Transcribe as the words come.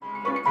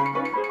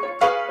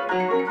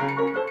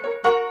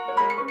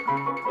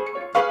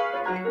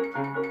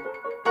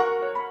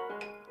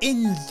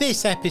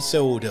this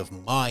episode of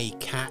My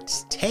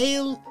Cat's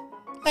Tale,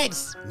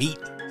 let's meet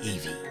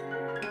Yvie.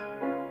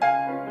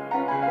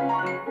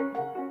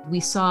 We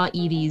saw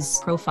Yvie's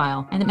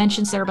profile and it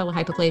mentioned cerebellar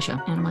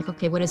hypoplasia. And I'm like,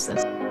 okay, what is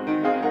this?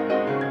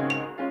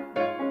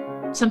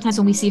 Sometimes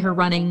when we see her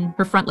running,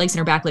 her front legs and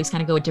her back legs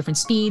kind of go at different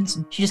speeds.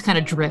 She just kind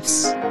of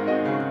drifts.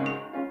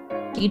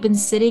 She'd been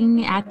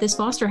sitting at this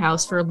foster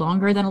house for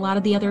longer than a lot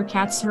of the other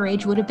cats her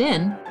age would have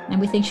been.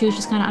 And we think she was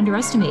just kind of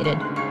underestimated.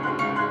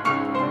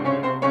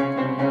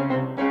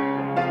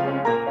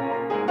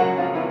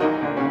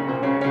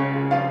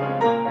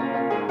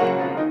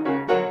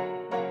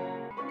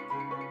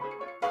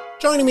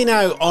 Joining me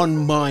now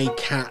on My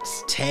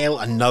Cat's Tale,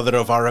 another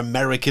of our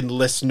American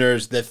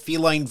listeners, the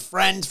feline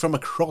friends from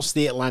across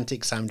the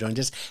Atlantic. Sam joined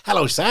us.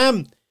 Hello,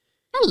 Sam.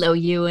 Hello,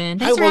 Ewan.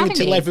 Thanks How for long having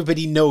until me.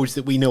 everybody knows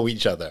that we know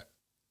each other?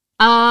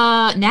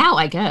 Now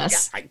I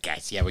guess. Yeah, I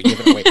guess. Yeah, we give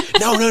it away.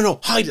 No.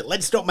 Hide it.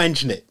 Let's not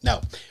mention it.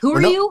 No. Who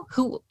are you?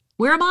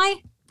 Where am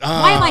I?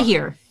 Why am I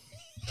here?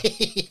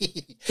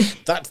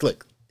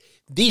 Look,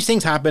 these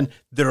things happen.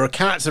 There are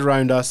cats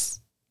around us.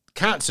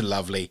 Cats are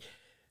lovely.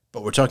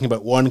 But we're talking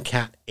about one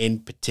cat in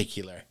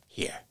particular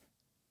here.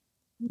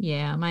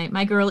 Yeah,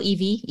 my girl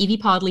Yvie.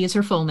 Yvie Pawdly is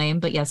her full name,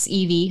 but yes,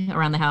 Yvie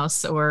around the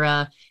house,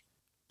 or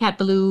Cat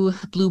Blue,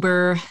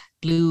 Bloober,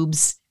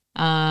 Bloobs,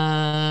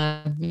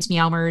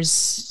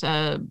 Meowmers,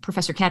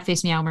 Professor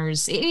Catface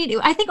Meowmers.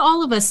 I think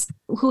all of us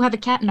who have a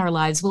cat in our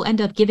lives will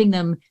end up giving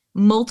them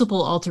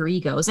multiple alter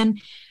egos.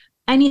 And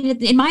I mean,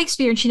 in my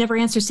experience, she never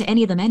answers to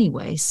any of them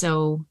anyway.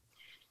 So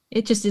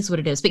it just is what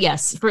it is. But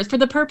yes, for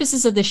the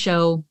purposes of the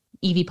show,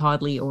 Yvie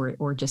Pawdly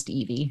or just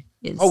Yvie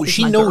is. Oh, is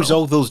she my knows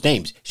girl. all those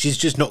names. She's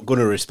just not going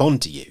to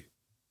respond to you.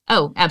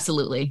 Oh,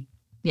 absolutely.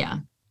 Yeah.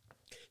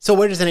 So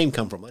where does the name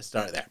come from? Let's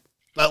start there.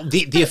 Well,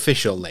 the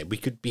official name. We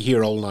could be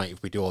here all night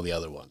if we do all the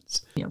other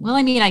ones. Yeah. Well,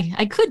 I mean,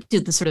 I could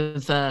do the sort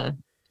of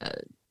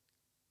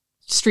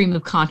stream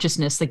of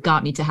consciousness that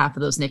got me to half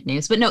of those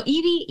nicknames, but no,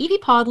 Yvie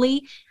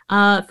Pawdly.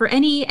 For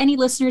any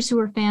listeners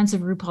who are fans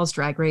of RuPaul's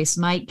Drag Race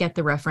might get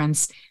the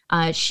reference.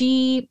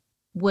 She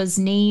was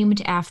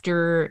named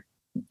after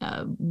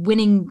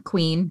winning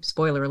queen,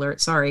 spoiler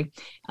alert, sorry,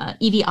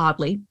 Yvie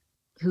Oddly,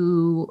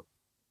 who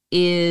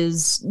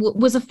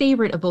was a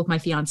favorite of both my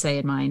fiance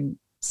and mine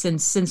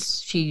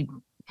since she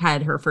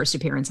had her first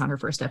appearance on her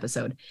first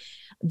episode.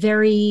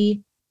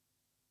 Very,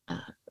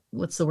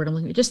 what's the word I'm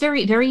looking for? Just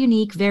very, very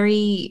unique,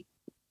 very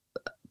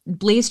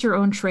blazed her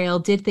own trail,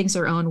 did things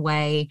her own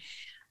way.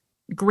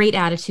 Great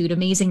attitude,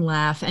 amazing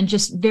laugh, and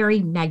just very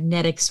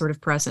magnetic sort of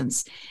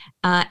presence.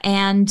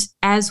 And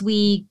as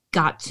we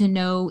got to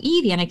know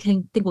Yvie, and I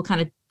think we'll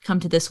kind of come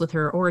to this with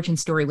her origin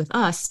story with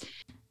us,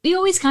 we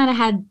always kind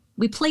of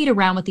we played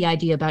around with the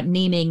idea about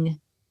naming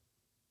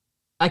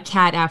a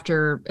cat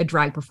after a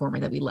drag performer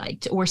that we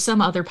liked, or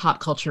some other pop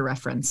culture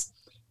reference.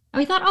 And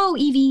we thought, oh,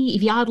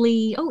 Yvie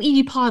Oddly, oh,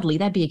 Yvie Pawdly,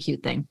 that'd be a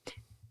cute thing.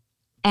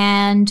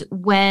 And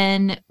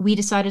when we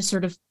decided to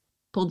sort of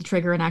pull the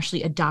trigger and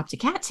actually adopt a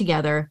cat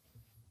together,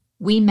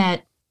 we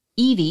met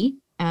Yvie,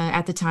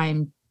 at the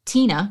time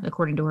Tina,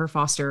 according to her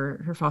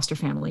foster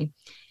family,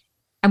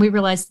 and we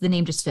realized the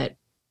name just fit.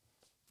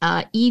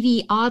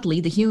 Yvie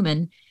Oddly, the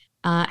human,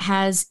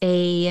 has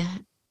a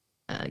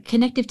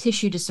connective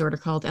tissue disorder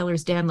called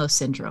Ehlers-Danlos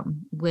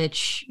syndrome,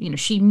 which,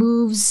 she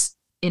moves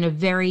in a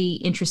very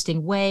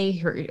interesting way,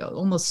 her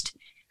almost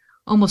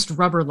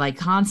rubber-like,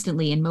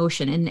 constantly in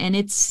motion, and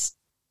it's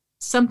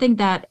something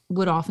that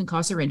would often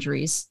cause her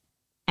injuries.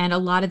 And a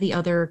lot of the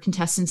other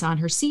contestants on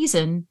her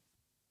season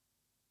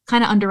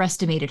kind of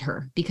underestimated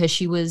her because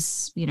she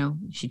was,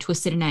 she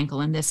twisted an ankle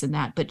and this and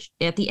that. But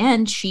at the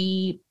end,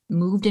 she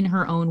moved in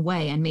her own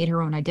way and made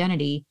her own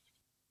identity.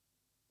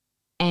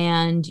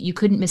 And you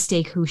couldn't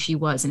mistake who she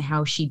was and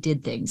how she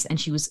did things.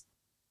 And she was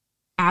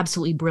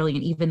absolutely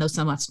brilliant, even though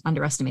some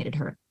underestimated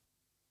her.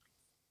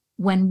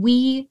 When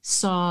we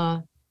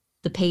saw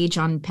the page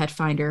on Pet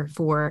Finder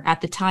for,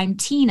 at the time,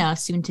 Tina,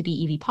 soon to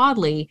be Yvie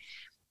Pawdly,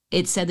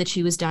 it said that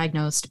she was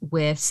diagnosed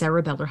with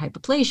cerebellar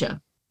hypoplasia,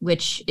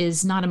 which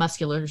is not a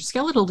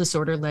musculoskeletal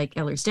disorder like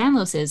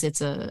Ehlers-Danlos is.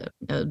 It's a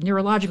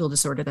neurological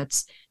disorder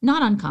that's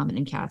not uncommon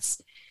in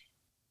cats.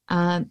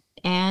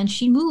 And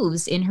she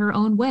moves in her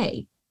own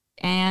way.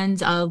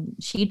 And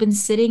she'd been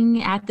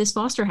sitting at this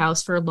foster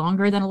house for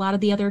longer than a lot of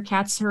the other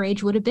cats her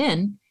age would have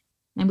been.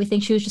 And we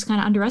think she was just kind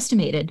of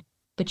underestimated.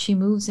 But she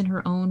moves in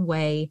her own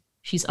way.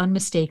 She's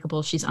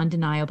unmistakable. She's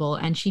undeniable.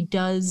 And she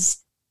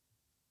does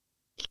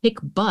kick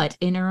butt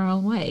in her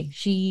own way.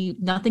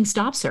 Nothing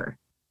stops her.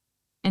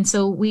 And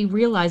so we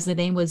realized the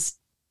name was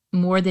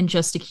more than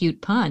just a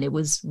cute pun. It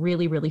was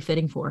really, really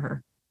fitting for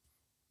her.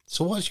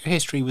 So what's your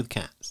history with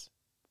cats?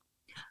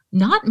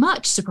 Not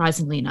much,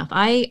 surprisingly enough.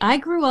 I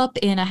grew up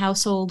in a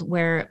household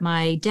where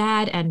my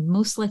dad and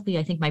most likely,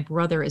 I think my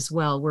brother as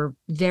well, were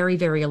very,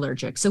 very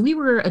allergic. So we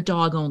were a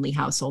dog-only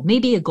household,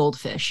 maybe a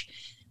goldfish,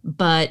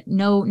 but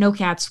no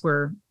cats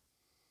were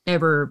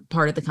ever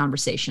part of the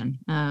conversation.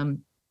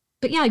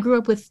 But yeah, I grew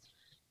up with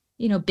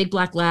big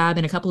black lab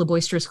and a couple of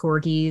boisterous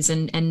corgis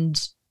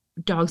and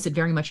dogs that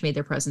very much made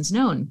their presence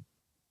known.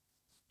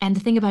 And the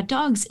thing about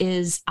dogs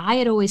is I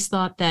had always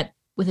thought that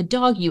with a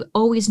dog, you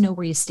always know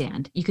where you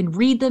stand. You can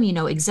read them, you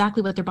know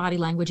exactly what their body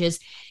language is.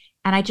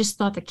 And I just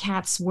thought the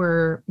cats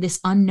were this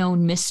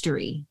unknown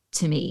mystery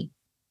to me.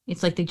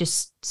 It's like they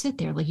just sit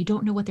there, like you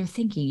don't know what they're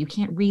thinking. You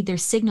can't read their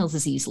signals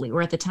as easily,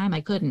 or at the time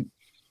I couldn't.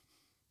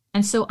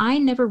 And so I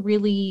never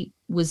really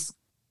was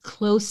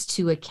close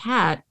to a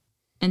cat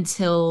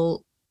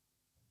until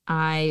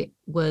I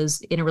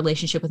was in a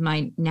relationship with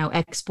my now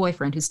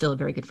ex-boyfriend, who's still a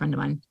very good friend of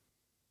mine.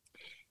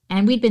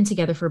 And we'd been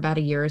together for about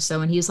a year or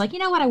so. And he was like, you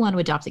know what? I want to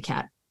adopt a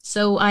cat.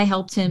 So I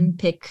helped him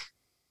pick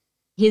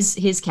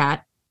his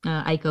cat,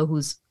 Aiko,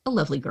 who's a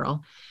lovely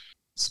girl.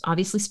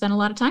 Obviously spent a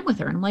lot of time with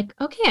her. And I'm like,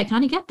 okay, I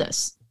kind of get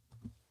this.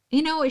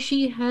 You know,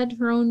 she had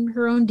her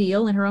own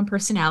deal and her own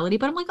personality,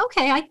 but I'm like,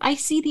 okay, I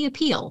see the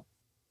appeal.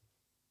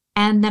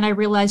 And then I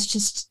realized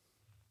just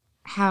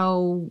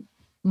how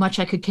much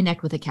I could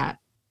connect with a cat,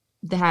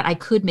 that I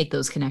could make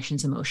those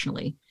connections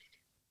emotionally,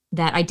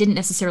 that I didn't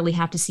necessarily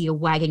have to see a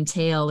wagging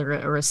tail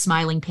or a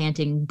smiling,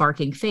 panting,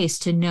 barking face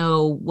to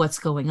know what's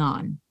going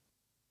on.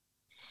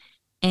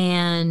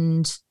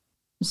 And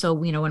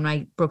so, you know, when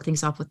I broke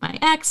things off with my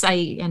ex,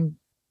 and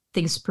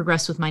things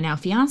progressed with my now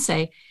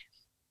fiance,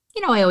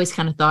 you know, I always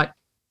kind of thought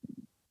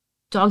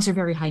dogs are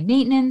very high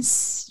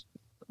maintenance,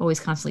 always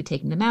constantly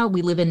taking them out.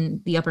 We live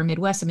in the upper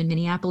Midwest. I'm in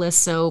Minneapolis.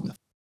 So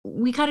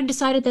we kind of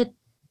decided that,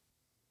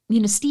 you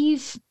know,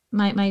 Steve,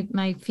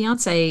 my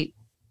fiance,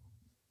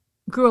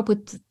 grew up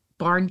with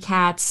barn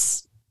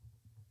cats,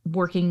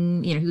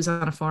 working, you know, he was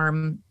on a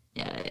farm,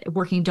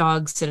 working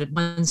dogs at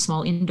one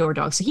small indoor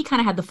dog. So he kind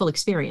of had the full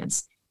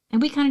experience.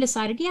 And we kind of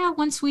decided, yeah,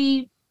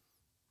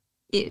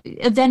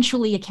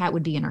 eventually a cat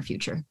would be in our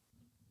future.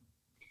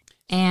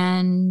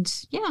 And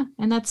yeah,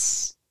 and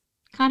that's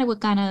kind of what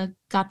kind of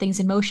got things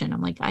in motion.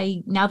 I'm like,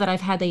 now that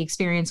I've had the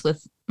experience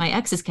with my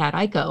ex's cat,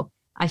 Aiko,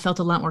 I felt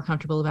a lot more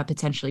comfortable about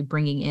potentially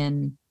bringing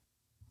in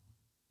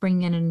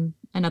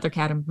another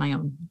cat of my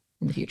own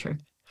in the future.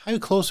 How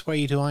close were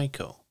you to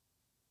Aiko?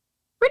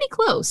 Pretty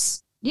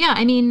close. Yeah,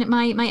 I mean,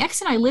 my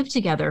ex and I lived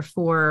together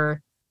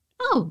for,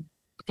 I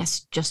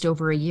guess just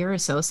over a year or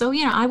so. So,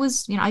 you know,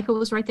 Aiko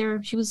was right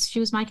there. She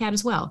was my cat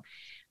as well.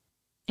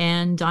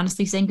 And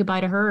honestly, saying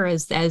goodbye to her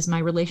as my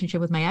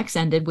relationship with my ex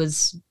ended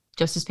was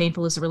just as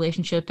painful as the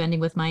relationship ending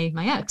with my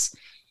ex.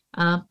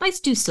 But I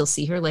do still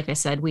see her. Like I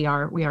said, we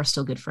are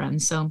still good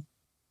friends. So,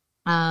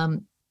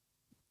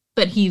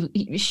 but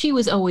she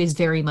was always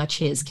very much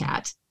his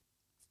cat.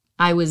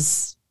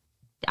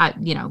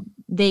 You know,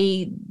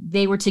 they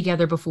were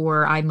together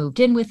before I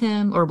moved in with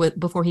him, or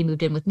before he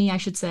moved in with me, I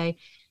should say.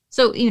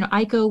 So, you know,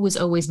 Aiko was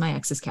always my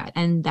ex's cat,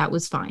 and that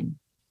was fine.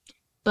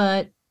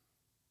 But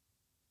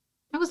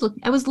I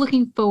was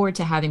looking forward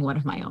to having one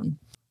of my own.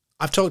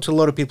 I've talked to a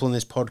lot of people in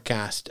this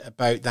podcast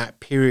about that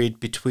period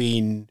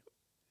between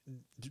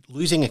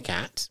losing a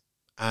cat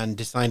and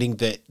deciding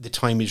that the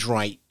time is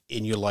right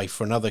in your life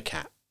for another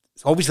cat.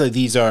 So obviously,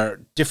 these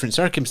are different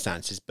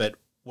circumstances, but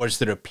was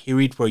there a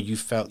period where you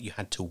felt you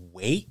had to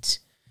wait,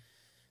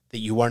 that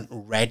you weren't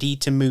ready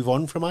to move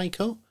on from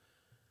Aiko?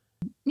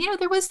 You know,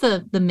 there was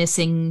the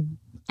missing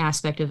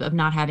aspect of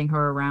not having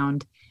her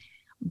around.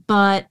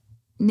 But,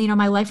 you know,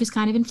 my life was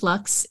kind of in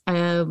flux.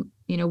 You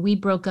know, we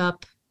broke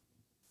up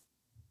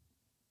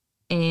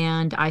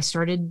and I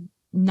started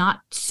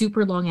not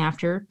super long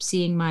after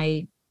seeing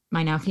my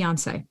now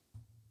fiance.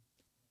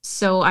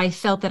 So I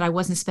felt that I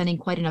wasn't spending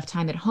quite enough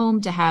time at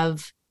home to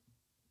have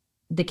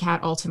the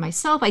cat all to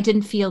myself. I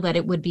didn't feel that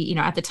it would be, you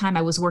know, at the time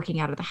I was working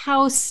out of the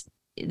house.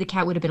 The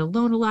cat would have been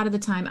alone a lot of the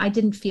time. I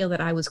didn't feel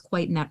that I was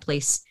quite in that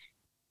place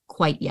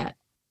quite yet.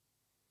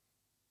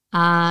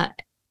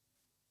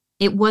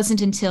 It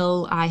wasn't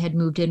until I had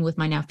moved in with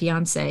my now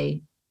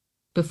fiance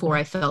before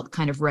I felt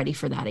kind of ready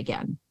for that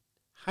again.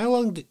 How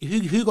long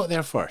who got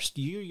there first?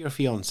 You or your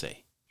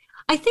fiance?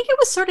 I think it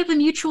was sort of a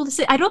mutual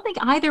decision. I don't think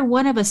either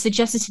one of us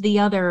suggested to the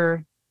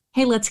other,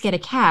 hey, let's get a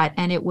cat.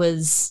 And it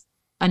was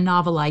a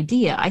novel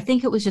idea. I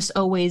think it was just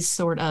always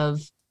sort of,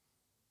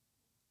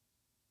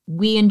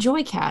 we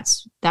enjoy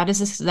cats. That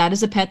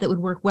is a pet that would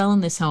work well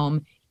in this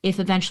home. If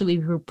eventually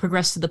we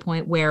progress to the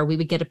point where we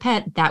would get a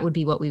pet, that would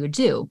be what we would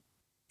do.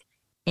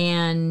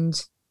 And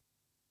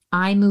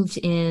I moved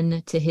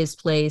in to his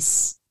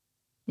place.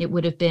 It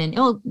would have been,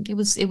 it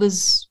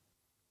was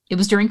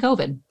during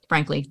COVID,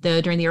 frankly,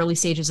 during the early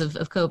stages of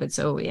COVID.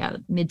 So yeah,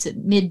 mid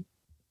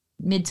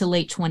to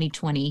late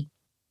 2020.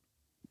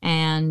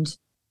 And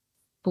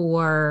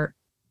for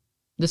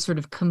the sort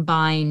of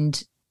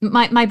combined,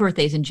 my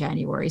birthday's in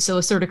January. So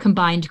a sort of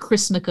combined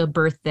Christmas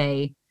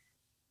birthday,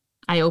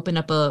 I opened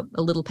up a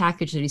little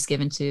package that he's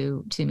given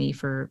to me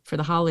for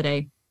the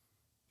holiday.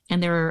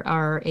 And there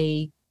are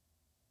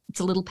it's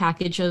a little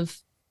package of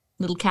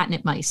little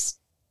catnip mice.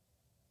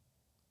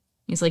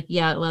 He's like,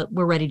 yeah, well,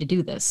 we're ready to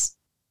do this.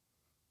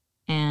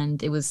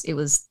 And it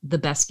was the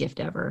best gift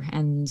ever.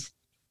 And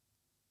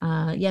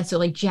yeah, so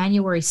like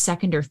January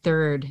 2nd or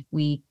 3rd,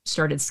 we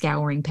started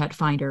scouring Pet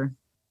Finder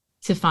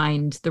to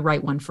find the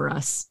right one for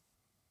us.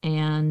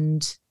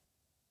 And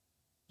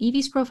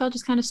Yvie's profile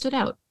just kind of stood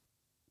out.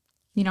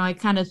 You know, I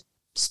kind of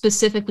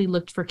specifically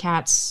looked for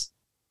cats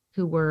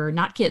who were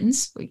not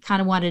kittens. We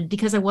kind of wanted,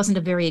 because I wasn't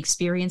a very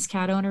experienced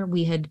cat owner,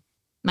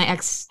 my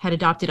ex had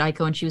adopted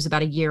Aiko and she was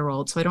about a year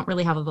old. So I don't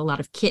really have a lot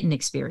of kitten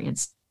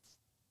experience.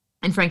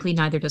 And frankly,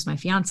 neither does my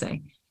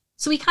fiance.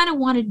 So we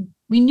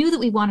knew that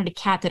we wanted a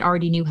cat that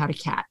already knew how to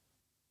cat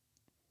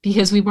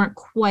because we weren't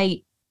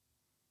quite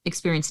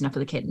experienced enough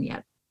with the kitten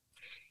yet.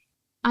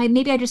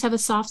 Maybe I just have a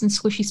soft and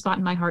squishy spot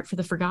in my heart for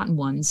the forgotten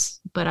ones,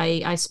 but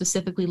I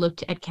specifically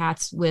looked at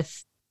cats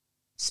with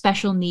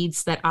special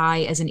needs that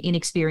I, as an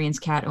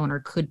inexperienced cat owner,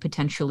 could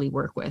potentially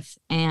work with.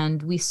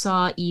 And we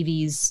saw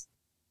Yvie's,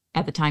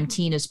 at the time,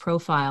 Tina's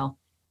profile,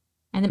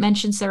 and it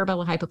mentioned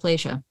cerebellar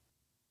hypoplasia.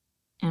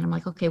 And I'm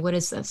like, okay, what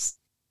is this?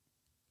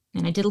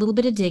 And I did a little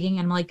bit of digging,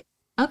 and I'm like,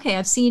 okay,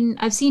 I've seen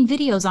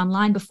videos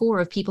online before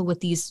of people with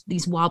these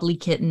wobbly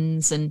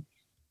kittens, and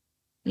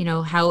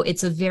how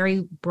it's a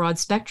very broad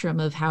spectrum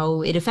of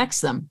how it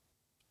affects them.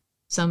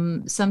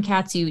 Some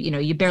cats,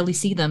 you barely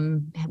see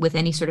them with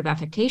any sort of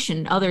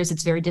affectation. Others,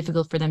 it's very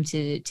difficult for them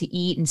to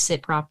eat and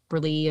sit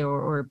properly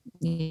or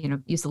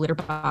use the litter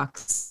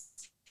box.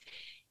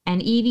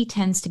 And Yvie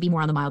tends to be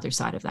more on the milder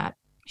side of that.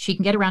 She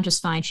can get around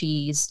just fine.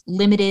 She's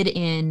limited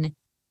in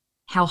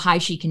how high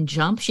she can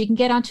jump. She can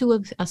get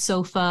onto a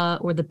sofa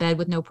or the bed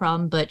with no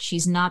problem, but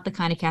she's not the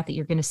kind of cat that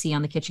you're going to see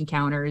on the kitchen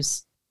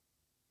counters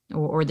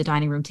or the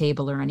dining room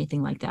table or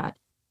anything like that.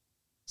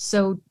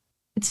 So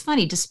it's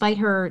funny, despite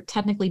her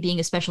technically being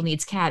a special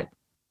needs cat,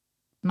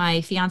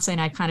 my fiance and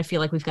I kind of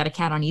feel like we've got a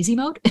cat on easy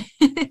mode.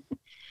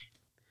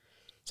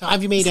 So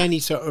have you made any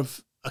sort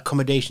of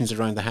accommodations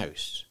around the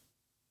house?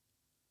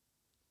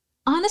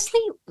 Honestly,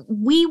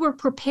 we were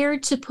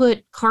prepared to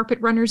put carpet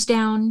runners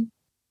down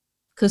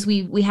because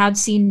we have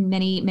seen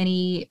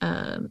many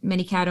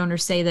cat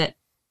owners say that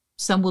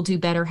some will do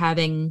better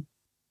having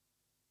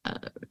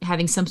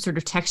some sort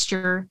of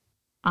texture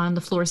on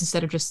the floors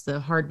instead of just the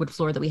hardwood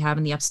floor that we have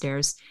in the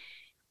upstairs.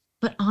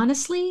 But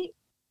honestly,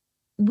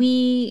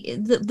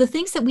 the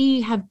things that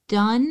we have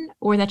done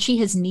or that she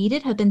has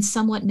needed have been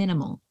somewhat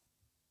minimal.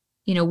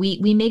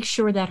 We make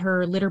sure that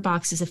her litter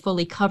box is a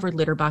fully covered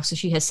litter box so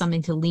she has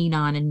something to lean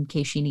on in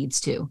case she needs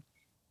to.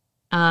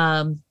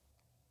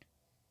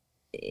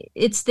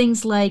 It's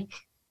things like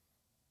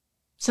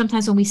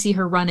sometimes when we see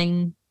her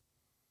running,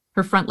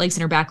 her front legs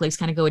and her back legs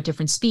kind of go at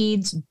different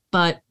speeds,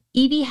 but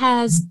Yvie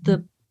has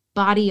the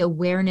body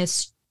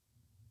awareness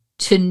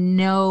to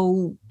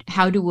know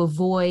how to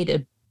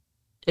avoid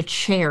a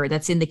chair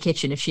that's in the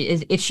kitchen. If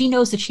she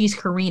knows that she's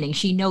careening,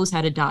 she knows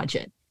how to dodge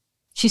it.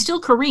 She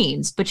still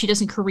careens, but she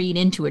doesn't careen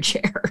into a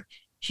chair.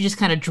 She just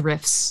kind of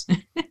drifts.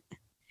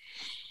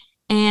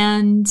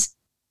 And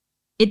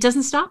it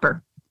doesn't stop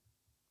her.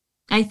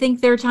 I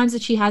think there are times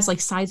that she has like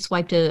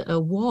sideswiped a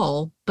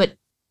wall, but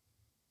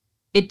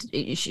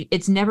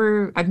it's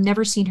never, I've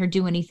never seen her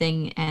do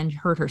anything and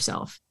hurt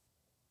herself.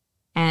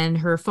 And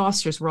her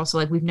fosters were also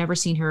like, we've never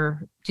seen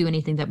her do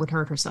anything that would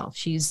hurt herself.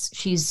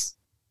 She's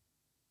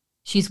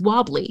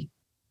wobbly,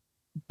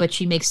 but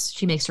she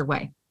makes her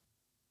way.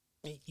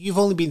 You've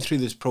only been through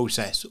this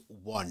process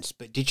once,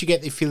 but did you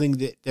get the feeling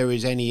that there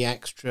was any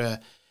extra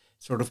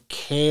sort of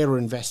care or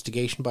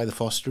investigation by the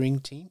fostering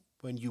team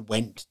when you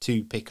went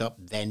to pick up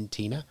then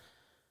Tina?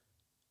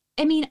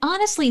 I mean,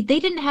 honestly, they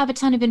didn't have a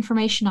ton of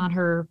information on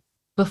her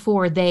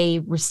before they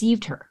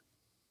received her.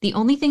 The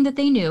only thing that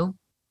they knew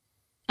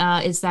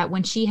is that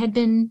when she had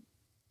been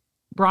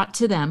brought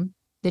to them,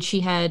 that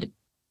she had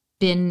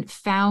been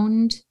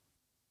found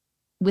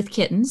with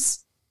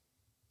kittens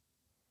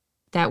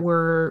that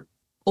were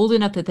old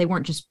enough that they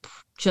weren't just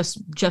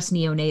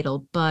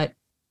neonatal, but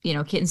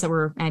kittens that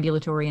were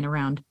ambulatory and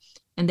around,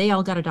 and they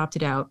all got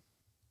adopted out.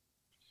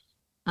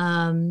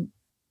 So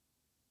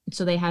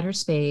they had her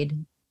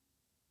spayed,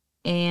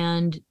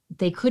 and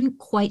they couldn't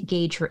quite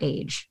gauge her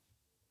age.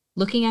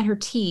 Looking at her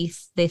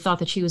teeth, they thought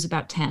that she was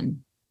about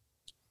 10.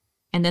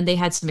 And then they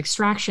had some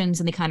extractions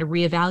and they kind of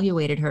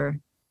reevaluated her,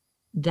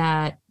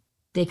 that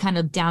they kind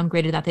of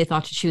downgraded that. They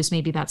thought she was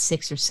maybe about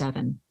 6 or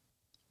 7.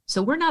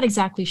 So we're not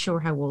exactly sure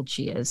how old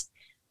she is.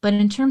 But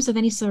in terms of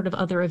any sort of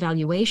other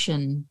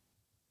evaluation,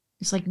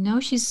 it's like, no,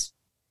 she's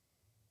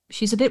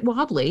a bit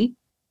wobbly,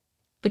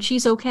 but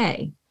she's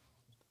okay.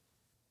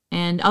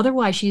 And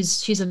otherwise,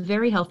 she's a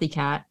very healthy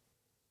cat.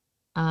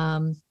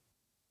 A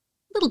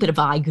little bit of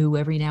eye goo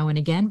every now and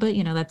again, but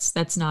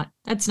that's not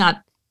that's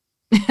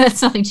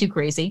nothing too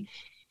crazy.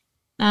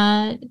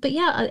 But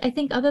yeah, I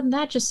think other than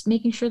that, just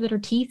making sure that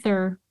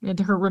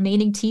her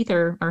remaining teeth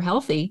are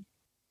healthy.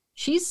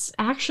 She's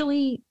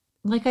actually,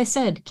 like I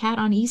said, cat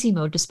on easy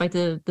mode, despite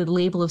the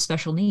label of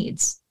special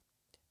needs.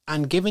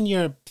 And given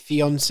your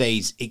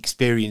fiance's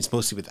experience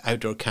mostly with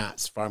outdoor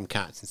cats, farm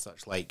cats and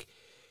such like,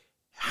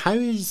 how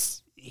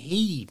has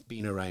he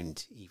been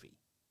around Yvie?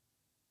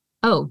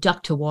 Oh,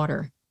 duck to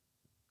water.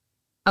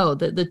 Oh,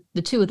 the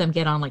two of them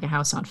get on like a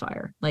house on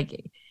fire.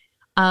 Like,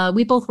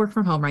 we both work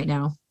from home right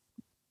now.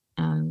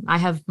 I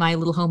have my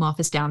little home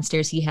office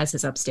downstairs. He has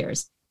his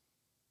upstairs.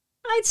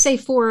 I'd say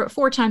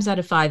four times out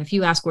of 5, if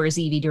you ask where is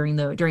Yvie during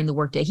the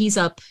workday, she's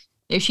up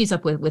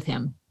with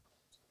him.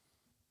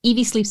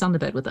 Yvie sleeps on the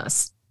bed with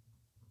us.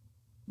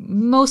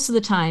 most of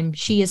the time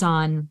she is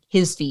on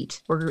his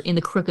feet or in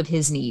the crook of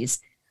his knees.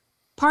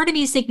 Part of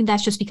me is thinking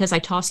that's just because I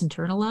toss and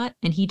turn a lot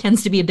and he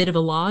tends to be a bit of a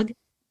log.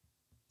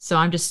 So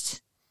I'm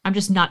just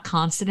not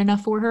constant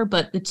enough for her.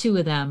 But the two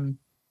of them,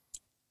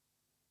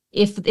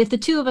 if the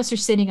two of us are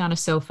sitting on a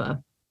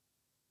sofa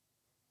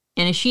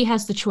and if she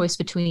has the choice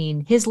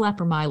between his lap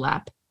or my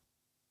lap,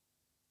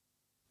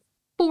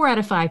 4 out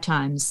of 5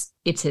 times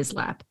it's his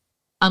lap,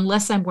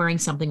 unless I'm wearing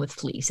something with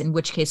fleece, in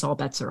which case all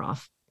bets are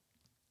off.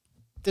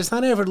 Does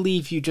that ever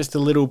leave you just a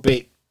little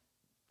bit,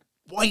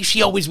 why is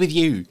she always with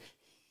you?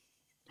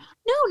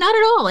 No, not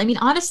at all. I mean,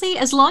 honestly,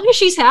 as long as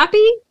she's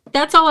happy,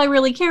 that's all I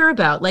really care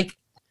about. Like,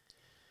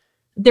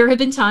 there have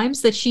been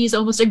times that she's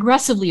almost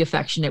aggressively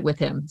affectionate with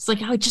him. It's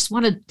like, I just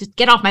want to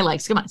get off my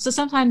legs. Come on. So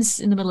sometimes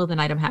in the middle of the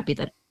night, I'm happy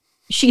that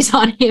she's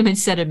on him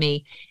instead of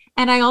me.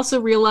 And I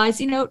also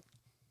realize,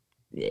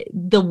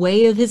 the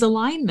way of his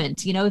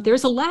alignment, if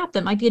there's a lap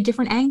that might be a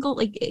different angle,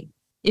 like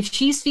if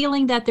she's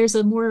feeling that there's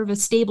a more of a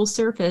stable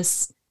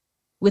surface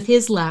with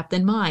his lap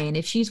than mine,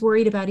 if she's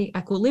worried about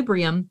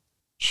equilibrium,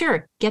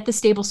 sure, get the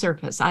stable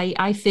surface.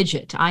 I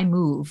fidget, I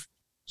move.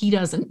 He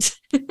doesn't.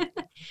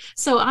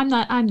 So I'm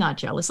not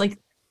jealous. Like,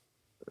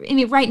 I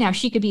mean, right now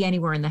she could be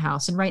anywhere in the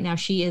house, and right now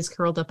she is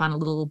curled up on a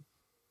little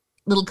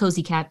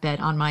cozy cat bed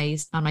on my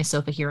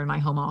sofa here in my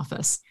home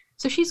office.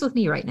 So she's with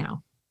me right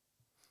now.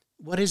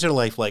 What is her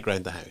life like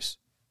around the house?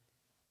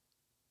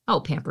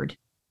 Oh, pampered.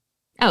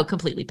 Oh,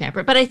 completely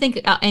pampered. But I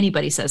think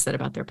anybody says that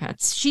about their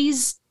pets. She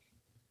is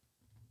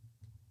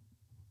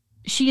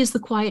the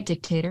quiet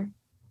dictator.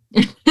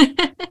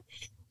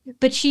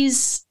 But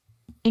she's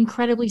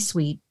incredibly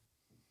sweet.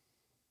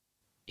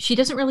 She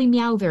doesn't really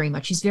meow very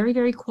much. She's very,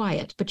 very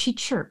quiet, but she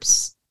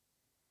chirps.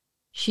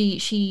 She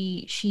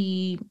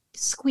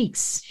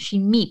squeaks. She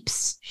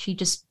meeps. She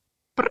just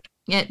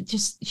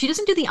she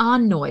doesn't do the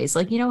on noise.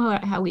 Like,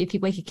 how if you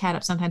wake a cat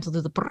up, sometimes they'll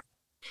do the brr.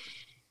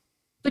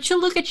 But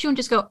she'll look at you and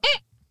just go, eh.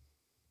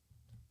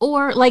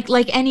 Or like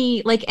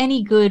any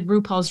good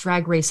RuPaul's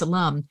Drag Race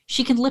alum,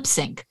 she can lip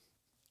sync.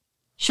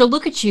 She'll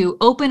look at you,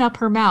 open up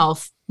her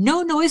mouth,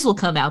 no noise will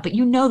come out, but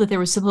you know that there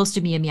was supposed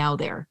to be a meow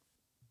there.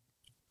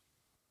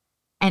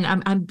 And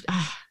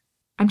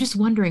I'm just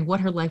wondering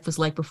what her life was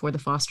like before the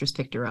Fosters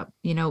picked her up.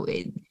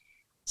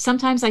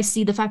 Sometimes I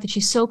see the fact that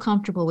she's so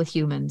comfortable with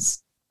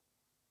humans.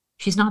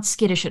 She's not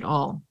skittish at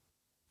all.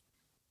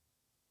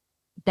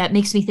 That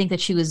makes me think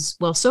that she was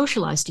well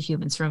socialized to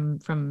humans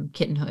from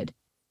kittenhood.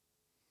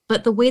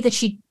 But the way that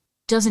she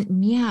doesn't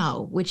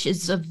meow, which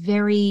is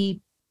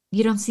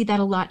you don't see that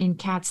a lot in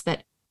cats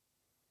that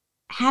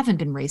haven't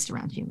been raised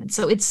around humans.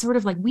 So it's sort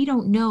of like we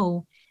don't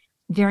know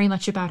very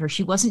much about her.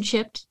 She wasn't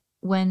chipped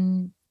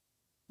when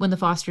the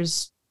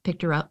Fosters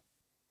picked her up.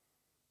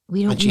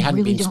 And she hadn't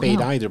really been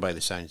spayed either by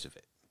the sounds of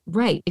it.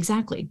 Right,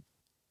 exactly.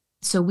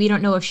 So we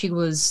don't know if she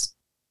was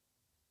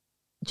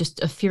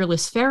just a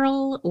fearless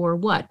feral or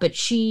what, but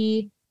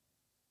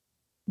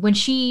when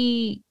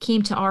she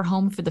came to our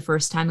home for the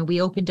first time and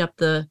we opened up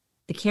the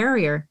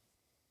carrier,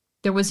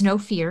 there was no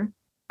fear.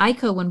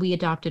 Aiko, when we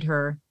adopted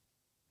her,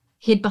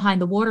 hid behind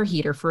the water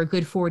heater for a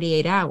good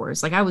 48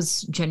 hours. Like, I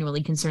was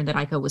genuinely concerned that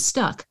Aiko was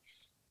stuck.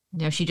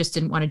 She just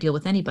didn't want to deal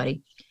with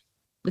anybody.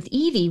 With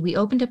Yvie, we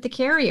opened up the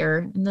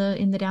carrier in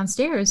the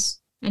downstairs,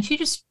 and she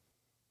just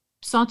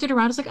sauntered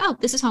around. It's like, oh,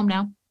 this is home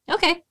now.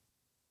 Okay.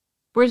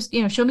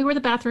 Show me where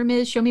the bathroom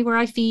is. Show me where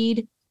I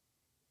feed.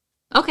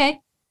 Okay.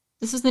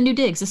 This is the new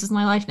digs. This is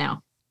my life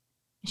now.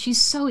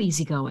 She's so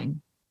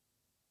easygoing.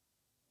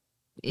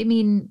 I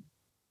mean,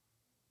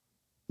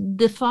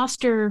 the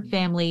foster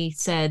family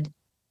said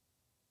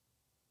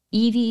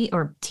Yvie,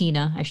 or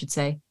Tina, I should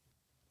say,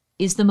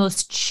 is the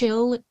most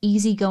chill,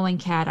 easygoing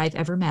cat I've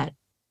ever met.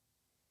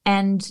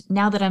 And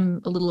now that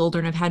I'm a little older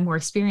and I've had more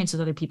experience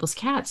with other people's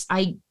cats,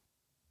 I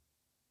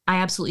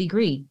absolutely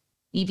agree.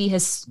 Yvie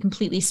has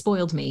completely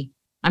spoiled me,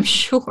 I'm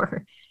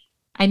sure.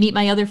 I meet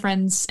my other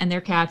friends and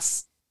their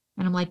cats,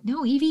 and I'm like,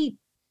 no, Yvie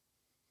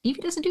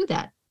doesn't do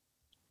that.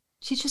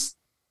 She's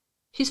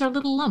our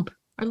little lump,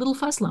 our little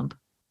fuzz lump,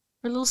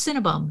 our little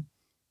Cinnabum.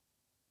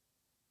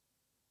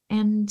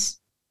 And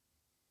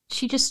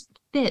she just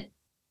fit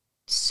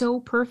so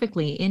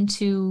perfectly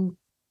into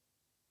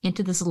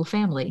this little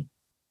family.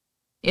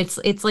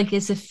 It's like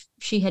as if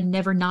she had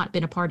never not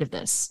been a part of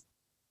this.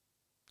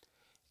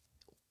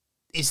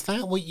 Is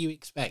that what you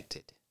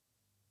expected?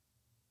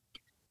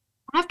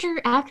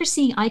 After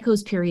seeing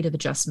Aiko's period of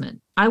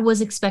adjustment, I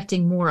was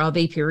expecting more of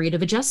a period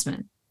of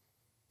adjustment.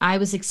 I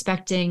was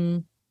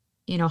expecting,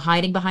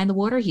 hiding behind the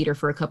water heater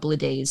for a couple of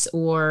days,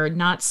 or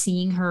not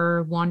seeing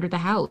her wander the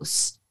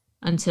house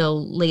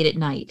until late at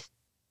night,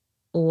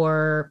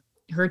 or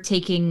her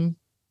taking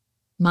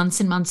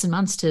months and months and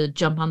months to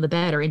jump on the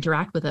bed or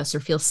interact with us or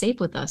feel safe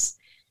with us.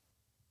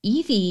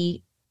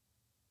 Yvie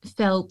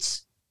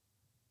felt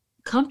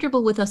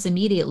comfortable with us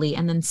immediately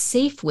and then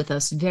safe with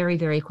us very,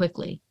 very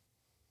quickly.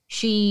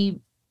 She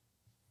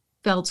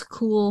felt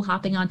cool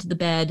hopping onto the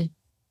bed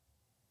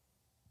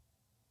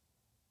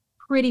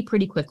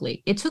pretty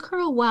quickly. It took her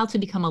a while to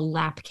become a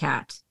lap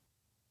cat.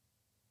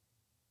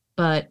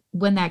 But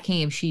when that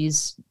came,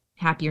 she's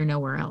happier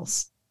nowhere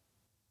else.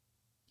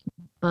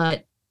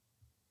 But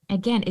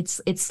again,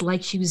 it's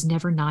like she was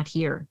never not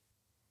here.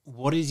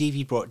 What has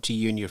Yvie brought to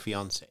you and your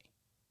fiance?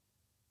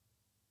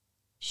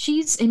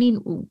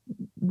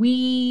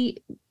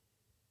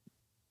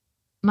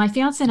 My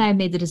fiance and I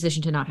made the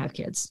decision to not have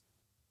kids.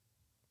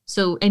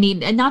 So, I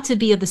mean, and not to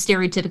be of the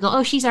stereotypical,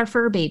 oh, she's our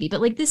fur baby,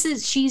 but like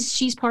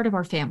she's part of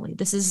our family.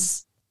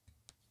 There's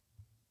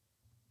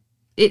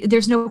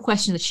no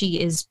question that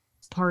she is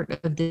part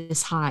of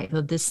this hive,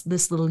 of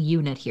this little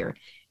unit here.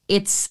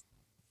 It's,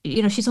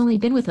 she's only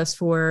been with us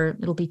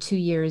it'll be 2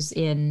 years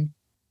in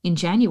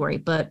January,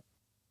 but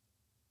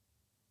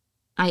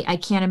I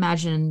can't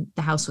imagine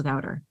the house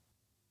without her.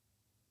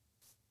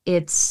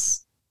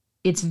 It's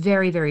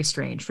very, very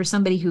strange for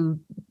somebody who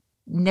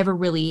never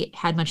really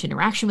had much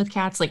interaction with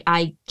cats. Like,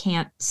 I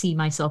can't see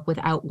myself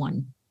without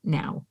one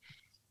now,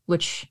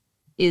 which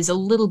is a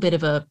little bit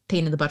of a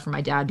pain in the butt for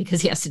my dad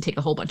because he has to take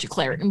a whole bunch of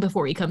Claritin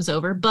before he comes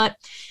over, but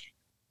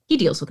he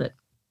deals with it.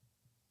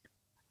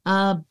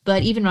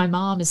 But even my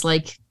mom is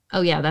like,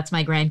 oh yeah, that's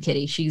my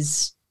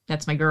grandkitty.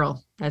 That's my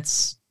girl.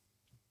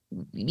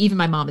 Even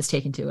my mom is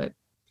taken to it.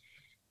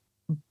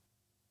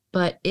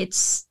 But it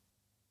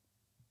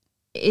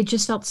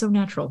just felt so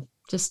natural.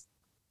 Just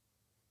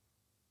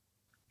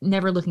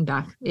never looking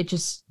back.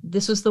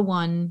 This was the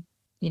one,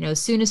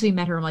 as soon as we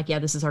met her, I'm like, yeah,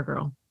 this is our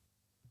girl.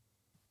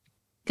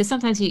 Because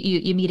sometimes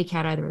you meet a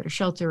cat either at a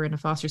shelter or in a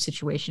foster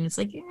situation. It's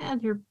like, yeah,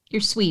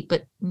 you're sweet,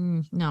 but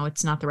no,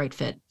 it's not the right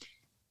fit.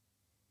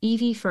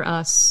 Yvie, for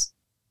us,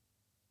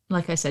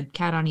 like I said,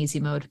 cat on easy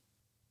mode.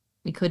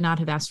 We could not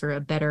have asked for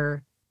a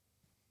better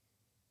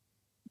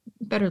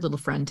little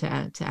friend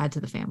to add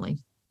to the family.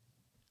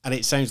 And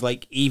it sounds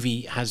like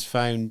Yvie has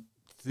found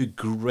the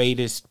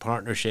greatest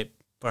partnership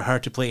for her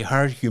to play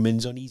her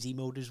humans on easy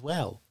mode as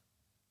well.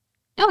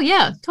 Oh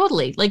yeah,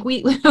 totally. Like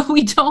we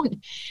don't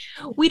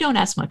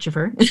ask much of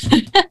her.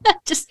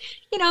 Just,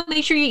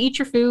 make sure you eat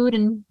your food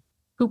and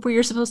poop where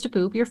you're supposed to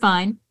poop. You're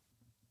fine.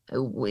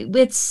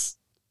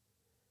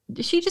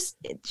 She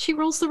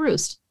rolls the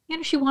roost.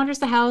 She wanders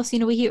the house.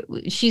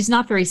 She's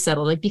not very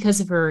settled, like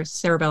because of her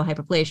cerebral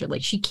hypoplasia.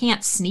 Like she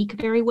can't sneak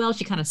very well.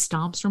 She kind of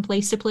stomps from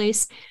place to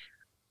place.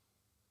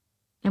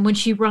 And when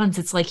she runs,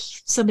 it's like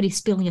somebody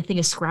spilling a thing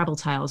of Scrabble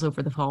tiles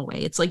over the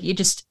hallway. It's like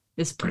this.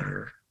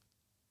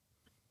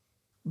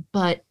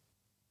 But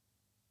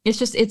it's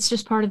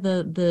just part of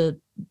the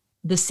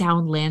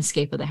sound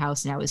landscape of the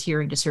house now, is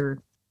hearing just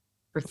her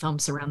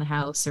thumps around the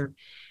house or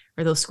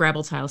those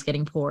Scrabble tiles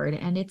getting poured,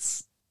 and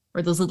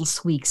or those little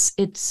squeaks.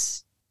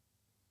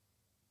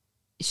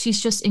 She's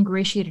just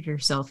ingratiated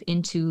herself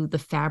into the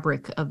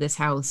fabric of this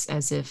house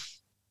as if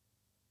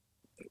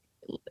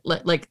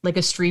like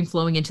a stream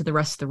flowing into the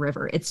rest of the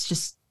river. It's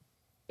just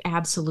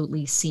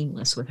absolutely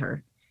seamless with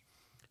her.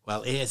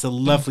 Well, it is a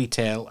lovely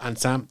tale, and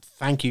Sam,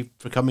 thank you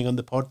for coming on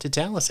the pod to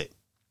tell us it.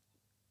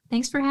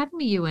 Thanks for having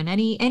me, Ewan.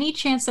 Any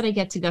chance that I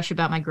get to gush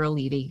about my girl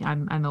Yvie,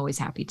 I'm always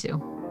happy to.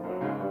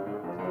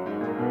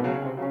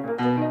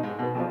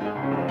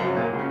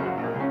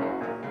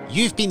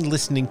 You've been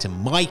listening to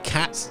My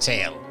Cat's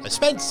Tale, a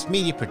Spence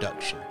Media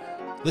production.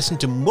 Listen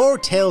to more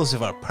tales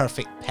of our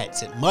perfect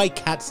pets at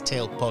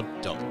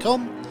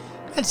mycatstailpod.com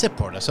and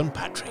support us on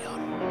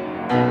Patreon.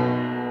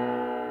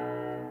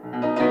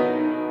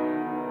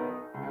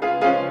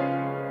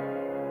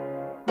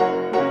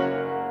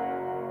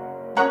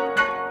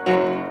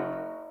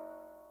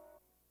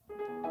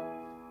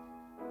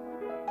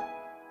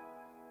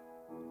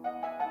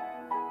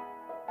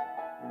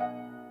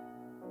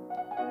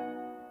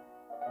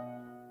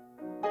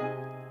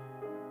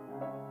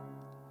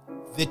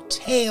 The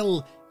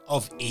tale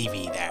of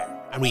Yvie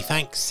there, and we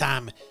thank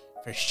Sam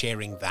for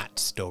sharing that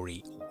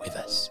story with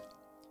us.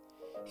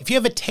 If you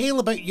have a tale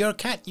about your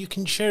cat, you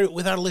can share it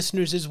with our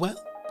listeners as well.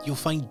 You'll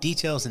find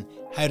details on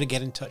how to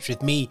get in touch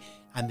with me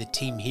and the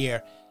team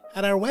here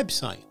at our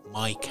website,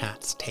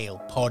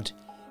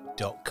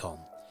 mycatstailpod.com.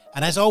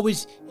 And as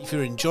always, if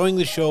you're enjoying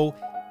the show,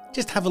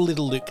 just have a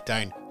little look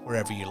down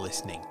wherever you're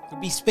listening. There'll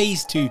be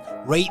space to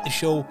rate the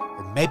show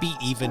or maybe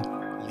even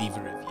leave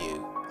a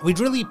review.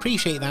 We'd really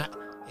appreciate that.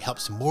 It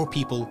helps more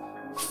people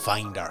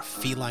find our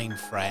feline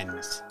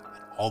friends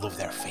and all of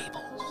their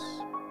fables.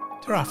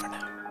 Ta-ra for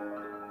now.